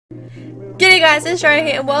G'day guys, it's Joanna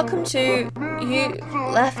here and welcome to You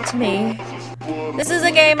Left Me. This is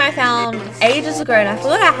a game I found ages ago and I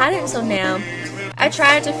forgot I had it until now. I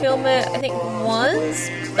tried to film it I think once,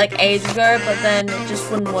 like ages ago, but then it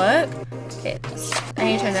just wouldn't work. Okay, I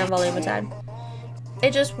need to turn down volume a tad.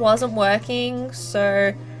 It just wasn't working,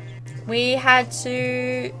 so we had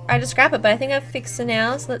to scrap it, but I think I've fixed it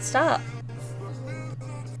now, so let's start.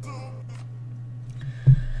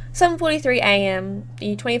 7:43 AM,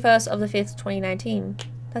 the 21st of the 5th, 2019.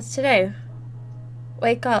 That's today.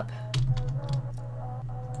 Wake up.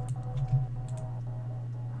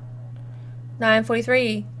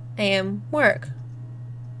 9:43 AM, work.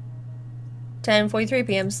 10:43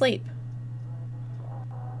 PM, sleep.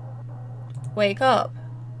 Wake up.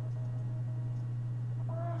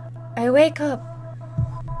 I wake up.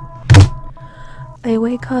 I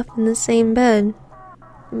wake up in the same bed,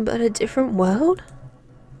 but a different world?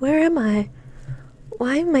 Where am I?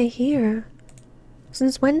 Why am I here?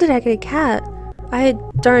 Since when did I get a cat? I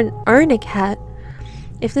don't own a cat.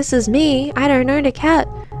 If this is me, I don't own a cat.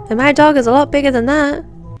 And my dog is a lot bigger than that.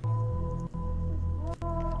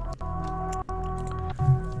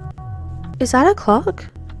 Is that a clock?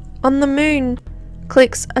 On the moon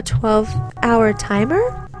clicks a 12-hour timer?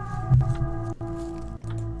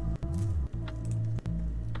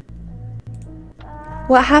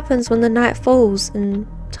 What happens when the night falls and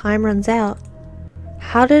time runs out?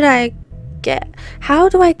 How do I get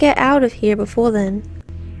out of here before then?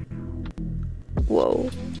 Whoa.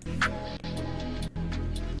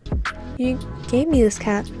 You gave me this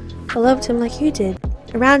cat. I loved him like you did.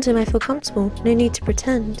 Around him I feel comfortable. No need to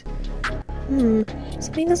pretend.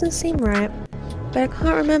 Something doesn't seem right. But I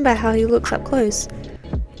can't remember how he looks up close.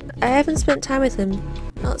 I haven't spent time with him.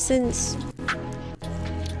 Not since...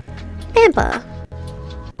 Amber!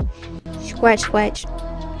 Squatch, squatch.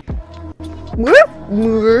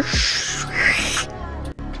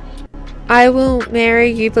 I will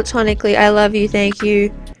marry you platonically. I love you, thank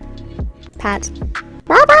you. Pat.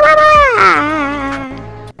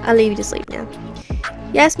 I'll leave you to sleep now.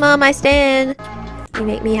 Yes, Mom, I stand. You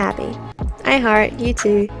make me happy. I heart you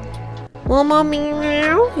too. Well, Mommy,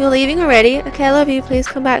 you're leaving already? Okay, I love you. Please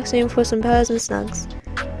come back soon for some purrs and snugs.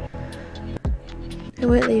 I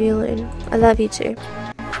won't leave you alone. I love you too.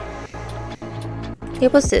 Hey,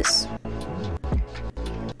 what's this?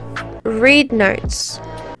 Read notes.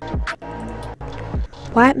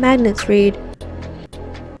 White magnets read,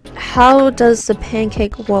 how does the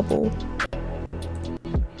pancake wobble?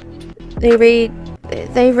 They read,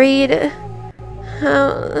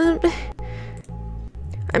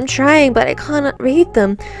 I'm trying, but I can't read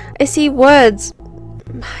them. I see words,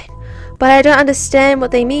 but I don't understand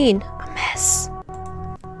what they mean. A mess.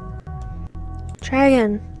 Try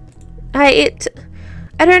again.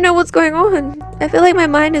 I don't know what's going on. I feel like my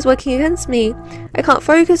mind is working against me. I can't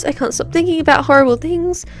focus. I can't stop thinking about horrible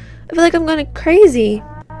things. I feel like I'm going crazy.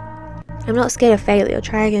 I'm not scared of failure.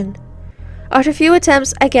 Try again. After a few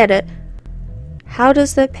attempts, I get it. How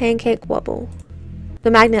does the pancake wobble?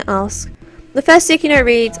 The magnet asks. The first sticky note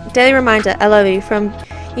reads, daily reminder, I love you, from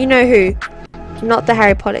you know who, not the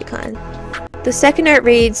Harry Potter kind. The second note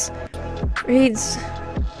reads,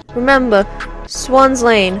 remember, Swan's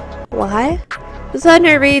Lane. Why? The third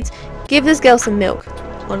note reads, give this girl some milk.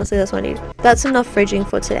 Honestly, that's what I need. That's enough fridging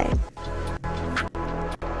for today.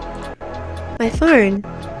 My phone.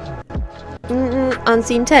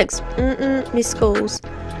 Unseen text. Missed calls.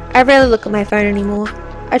 I rarely look at my phone anymore.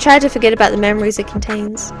 I try to forget about the memories it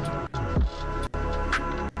contains.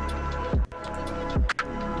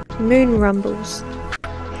 Moon rumbles.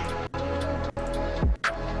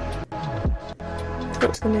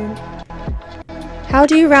 Talk to the moon. How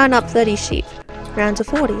do you round up 30 sheep? Round to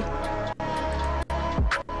 40.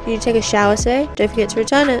 Did you take a shower today? Don't forget to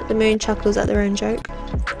return it. The moon chuckles at their own joke.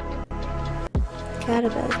 Get out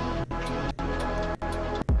of bed.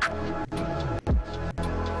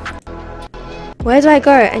 Where do I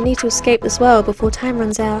go? I need to escape this world before time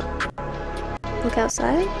runs out. Look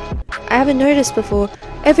outside? I haven't noticed before.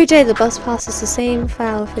 Every day the bus passes the same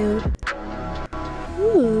flower field.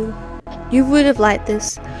 Ooh. You would have liked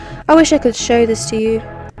this. I wish I could show this to you.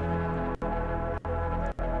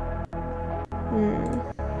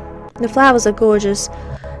 The flowers are gorgeous.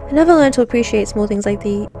 I never learned to appreciate small things like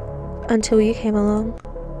these until you came along.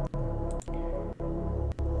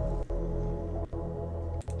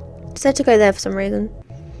 Decided to go there for some reason.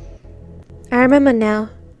 I remember now.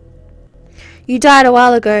 You died a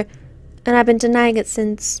while ago, and I've been denying it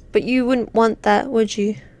since, but you wouldn't want that, would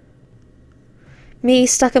you? Me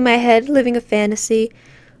stuck in my head, living a fantasy,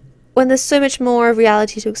 when there's so much more of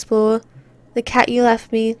reality to explore. The cat you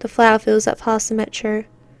left me, the flower fields that pass the metro.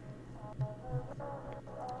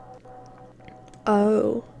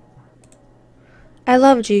 Oh. I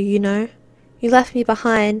loved you, you know. You left me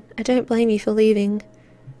behind. I don't blame you for leaving.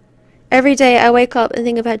 Every day I wake up and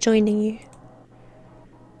think about joining you.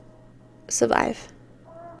 Survive.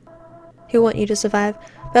 He'll want you to survive,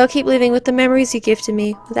 but I'll keep living with the memories you give to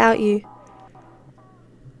me without you.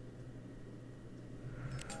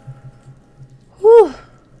 Whew.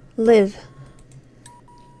 Live.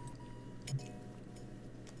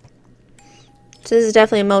 So this is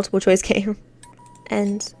definitely a multiple choice game.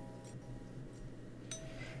 And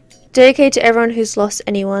dedicated to everyone who's lost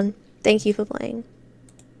anyone. Thank you for playing.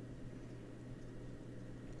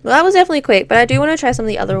 Well, that was definitely quick, but I do want to try some of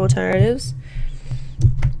the other alternatives.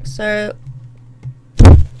 So,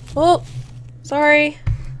 oh, sorry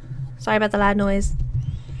about the loud noise.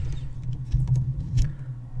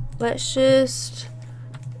 Let's just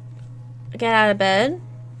get out of bed.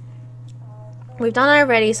 We've done it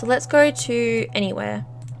already, so let's go to anywhere.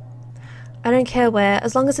 I don't care where,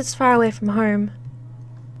 as long as it's far away from home.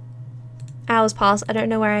 Hours pass, I don't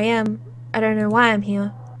know where I am. I don't know why I'm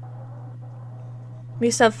here. We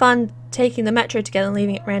used to have fun taking the metro together and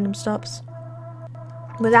leaving at random stops.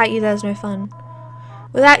 Without you, there's no fun.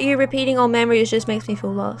 Without you, repeating old memories just makes me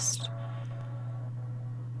feel lost.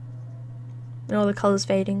 And all the colours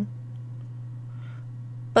fading.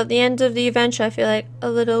 But at the end of the adventure, I feel like a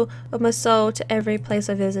little of my soul to every place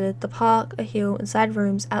I visited. The park, a hill, inside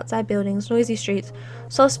rooms, outside buildings, noisy streets,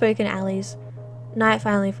 soft-spoken alleys. Night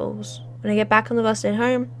finally falls. When I get back on the bus at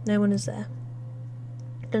home, no one is there.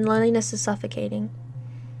 And loneliness is suffocating.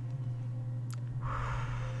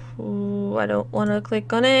 Ooh, I don't want to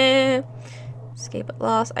click on it. Escape at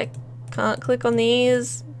last. I can't click on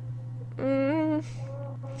these. Ooh.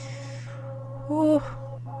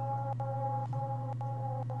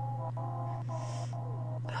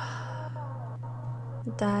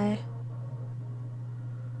 Die.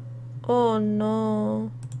 Oh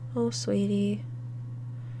no. Oh sweetie.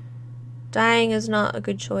 Dying is not a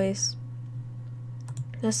good choice.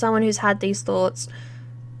 As someone who's had these thoughts,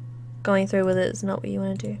 going through with it is not what you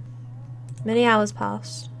want to do. Many hours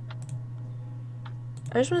passed.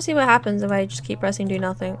 I just want to see what happens if I just keep pressing do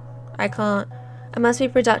nothing. I can't. I must be a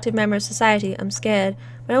productive member of society. I'm scared,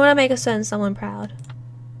 but I want to make a certain someone proud.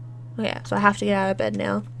 Okay, so I have to get out of bed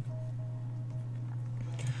now.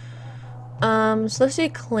 So let's do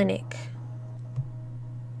clinic.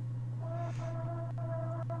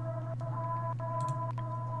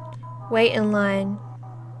 Wait in line.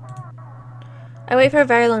 I wait for a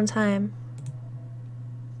very long time.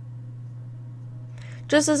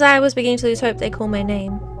 Just as I was beginning to lose hope, they called my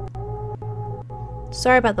name.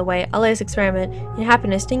 Sorry about the wait. Our latest experiment in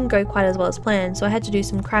happiness didn't go quite as well as planned, so I had to do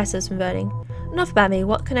some crisis converting. Enough about me.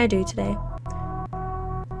 What can I do today?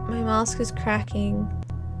 My mask is cracking.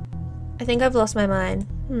 I think I've lost my mind.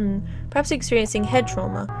 Perhaps experiencing head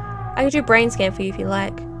trauma. I could do a brain scan for you if you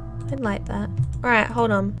like. I'd like that. Alright,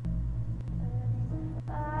 hold on.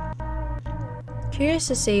 Curious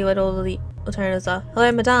to see what all the alternatives are.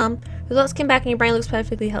 Hello, madame. Results came back and your brain looks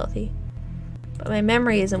perfectly healthy. But my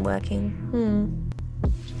memory isn't working.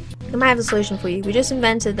 I might have a solution for you. We just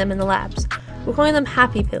invented them in the labs. We're calling them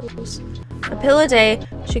happy pills. A pill a day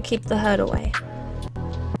should keep the hurt away.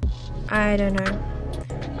 I don't know.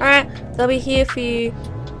 Alright, they'll be here for you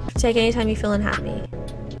to take anytime you feel unhappy.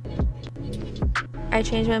 I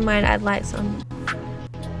changed my mind, I'd like some.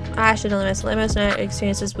 I should let most know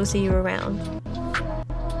experiences will see you around.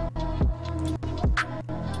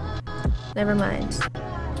 Never mind.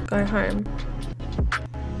 Go home.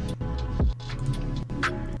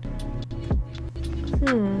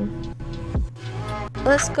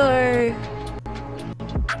 Let's go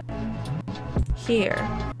here.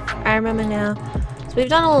 I remember now. So we've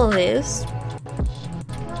done all of this.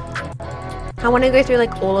 I want to go through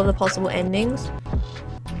like all of the possible endings.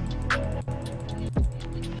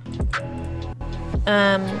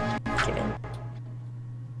 Given.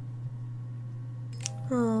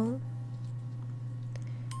 Oh.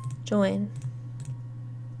 Join.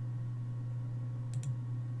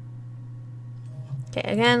 Okay,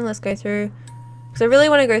 again, let's go through. Because I really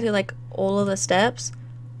want to go through like all of the steps.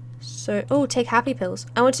 So, oh, take happy pills.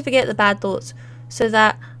 I want to forget the bad thoughts so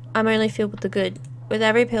that I'm only filled with the good. With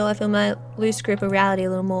every pill, I feel my loose grip of reality a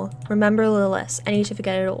little more. Remember a little less. I need to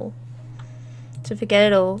forget it all. To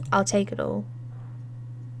forget it all, I'll take it all.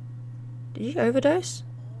 Did you overdose?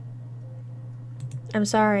 I'm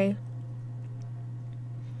sorry.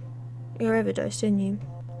 You overdosed, didn't you?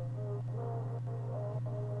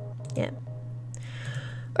 Yeah.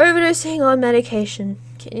 Overdosing on medication.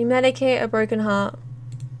 Can you medicate a broken heart?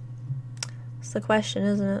 That's the question,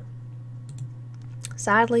 isn't it?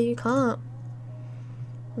 Sadly, you can't.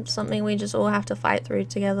 It's something we just all have to fight through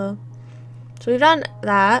together. So we've done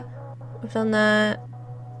that. We've done that.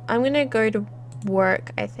 I'm gonna go to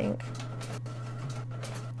work, I think.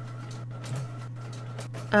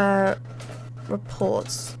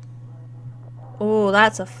 Reports. Oh,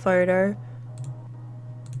 that's a photo.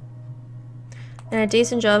 And a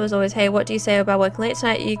decent job as always. Hey, what do you say about working late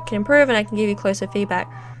tonight? You can improve and I can give you closer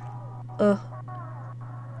feedback. Ugh.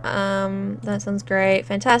 That sounds great.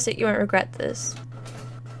 Fantastic. You won't regret this.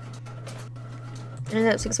 And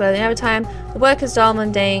that's exploding every time. The work is dull,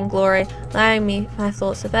 mundane, glory, allowing me my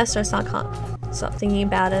thoughts. The best I can't stop thinking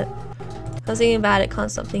about it. I was thinking about it, can't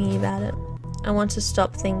stop thinking about it. I want to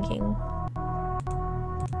stop thinking.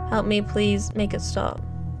 Help me, please, make it stop.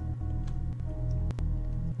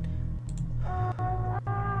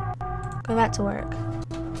 Go back to work.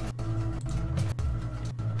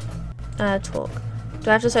 Talk. Do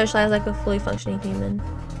I have to socialize like a fully functioning human?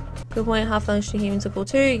 Good point, half functioning humans are cool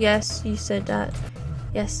too. Yes, you said that.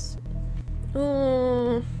 Yes.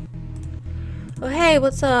 Oh, hey,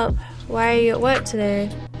 what's up? Why are you at work today?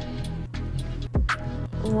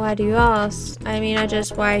 Why do you ask? I mean,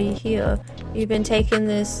 why are you here? You've been taking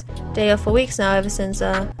this day off for weeks now, ever since,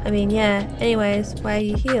 yeah. Anyways, why are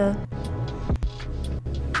you here?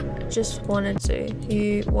 Just wanted to.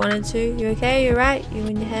 You wanted to? You okay? You right? You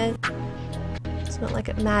in your head? It's not like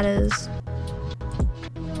it matters.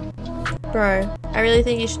 Bro, I really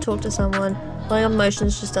think you should talk to someone. Blowing on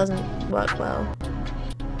emotions just doesn't work well.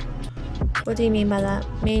 What do you mean by that?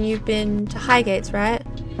 I mean, you've been to Highgates, right?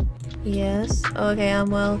 Yes. Oh, okay,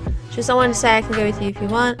 well, just someone to say I can go with you if you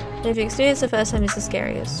want. And if you experience the first time, it's the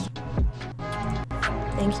scariest.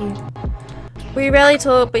 Thank you. We rarely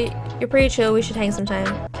talk, but you're pretty chill. We should hang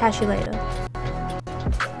sometime. Catch you later.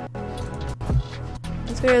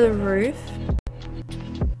 Let's go to the roof.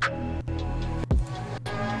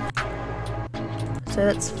 So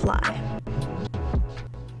let's fly.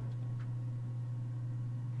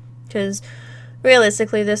 Because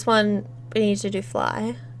realistically, this one we need to do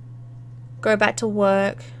fly. Go back to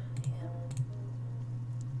work.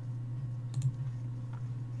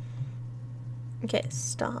 Okay,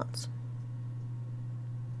 start.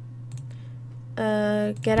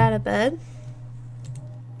 Get out of bed.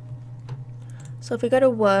 So if we go to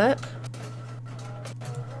work,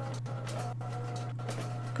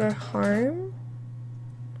 go home.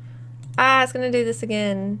 Ah, it's gonna do this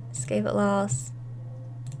again. Escape at last.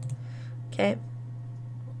 Okay.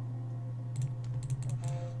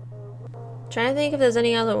 Trying to think if there's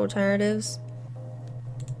any other alternatives.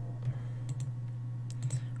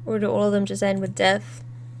 Or do all of them just end with death?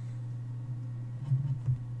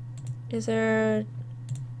 Is there a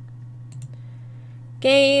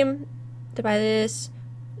game to buy this?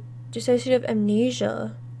 Dissociative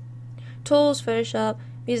amnesia. Tools, Photoshop,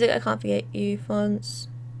 music, I can't forget you, fonts.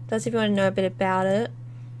 That's if you want to know a bit about it.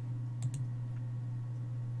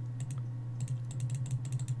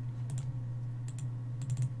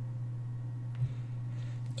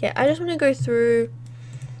 Yeah, I just want to go through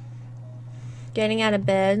getting out of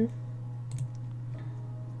bed.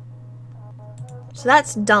 So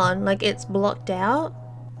that's done, like it's blocked out.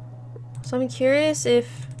 So I'm curious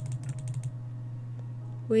if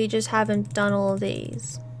we just haven't done all of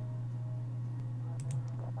these.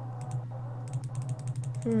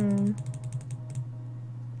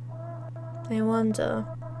 I wonder.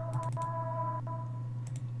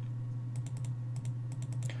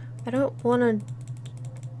 I don't want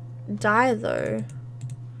to die though.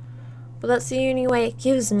 But that's the only way it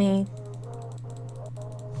gives me.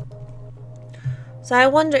 So I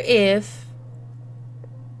wonder if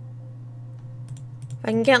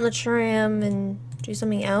I can get on the tram and do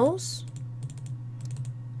something else.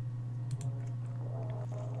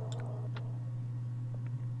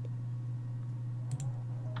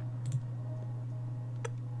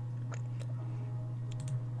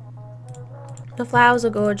 The flowers are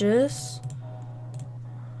gorgeous.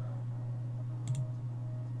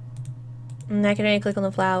 And I can only click on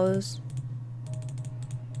the flowers.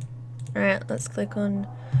 Alright, let's click on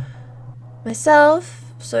myself.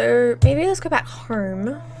 So maybe let's go back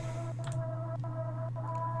home.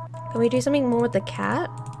 Can we do something more with the cat?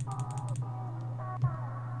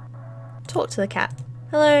 Talk to the cat.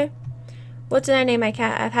 Hello. What did I name my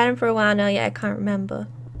cat? I've had him for a while now, yet I can't remember.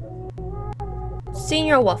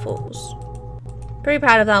 Senior Waffles. Pretty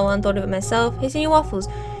proud of that one, thought of it myself. Hey, Senior Waffles.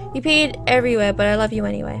 You peed everywhere, but I love you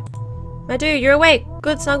anyway. My dude, you're awake.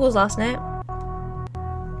 Good snuggles last night.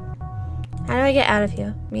 How do I get out of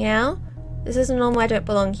here? Meow? This isn't normal, I don't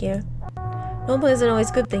belong here. Normal isn't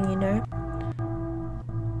always a good thing, you know.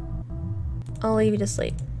 I'll leave you to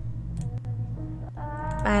sleep.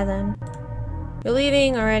 Bye then. You're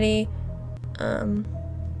leaving already. I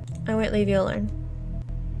won't leave you alone.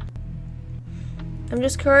 I'm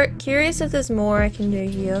just curious if there's more I can do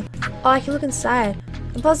here. Oh, I can look inside.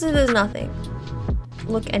 I'm positive there's nothing.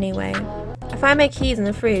 Look anyway. I find my keys in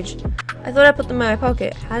the fridge. I thought I put them in my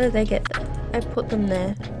pocket. How did they get there? I put them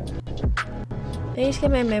there. I need to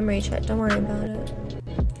get my memory checked. Don't worry about it.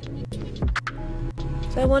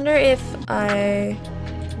 So I wonder if I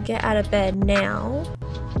get out of bed now.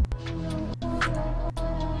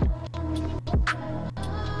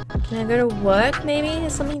 Can I go to work maybe?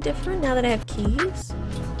 Is something different now that I have keys?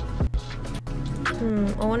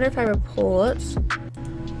 I wonder if I report.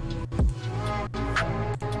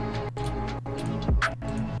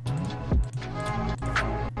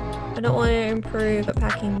 I don't want to improve at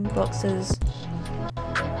packing boxes.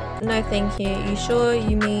 No thank you. You sure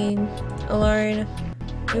you mean alone?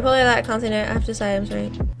 You probably that, can't say no. I have to say I'm sorry.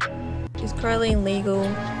 It's currently illegal.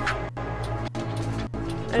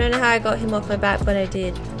 I don't know how I got him off my back, but I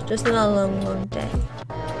did. Just another long, long day.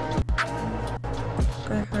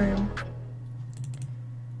 Go home.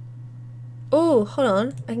 Oh, hold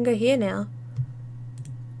on. I can go here now.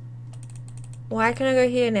 Why can I go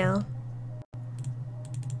here now?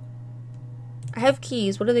 I have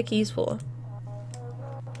keys. What are the keys for?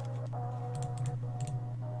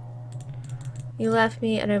 You left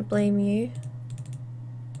me. I don't blame you.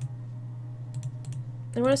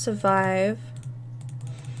 I want to survive.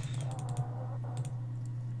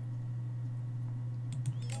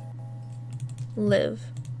 Live.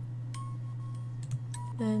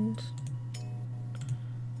 And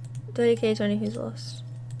 30k to anyone who's lost.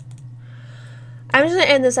 I'm just gonna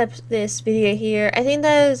end this video here. I think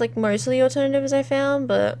that is like mostly alternatives I found,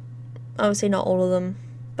 but obviously not all of them.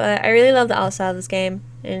 But I really love the art style of this game,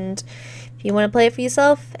 and if you want to play it for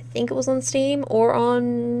yourself, I think it was on Steam or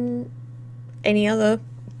on any other.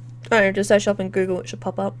 I don't know, just search up in Google, it should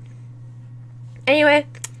pop up. Anyway,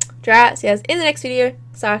 try out. See you guys in the next video.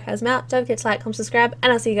 Sarcasm out. Don't forget to like, comment, subscribe,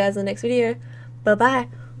 and I'll see you guys in the next video. Bye bye.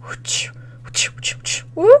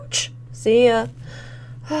 See ya.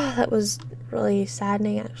 Oh, that was really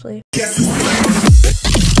saddening actually.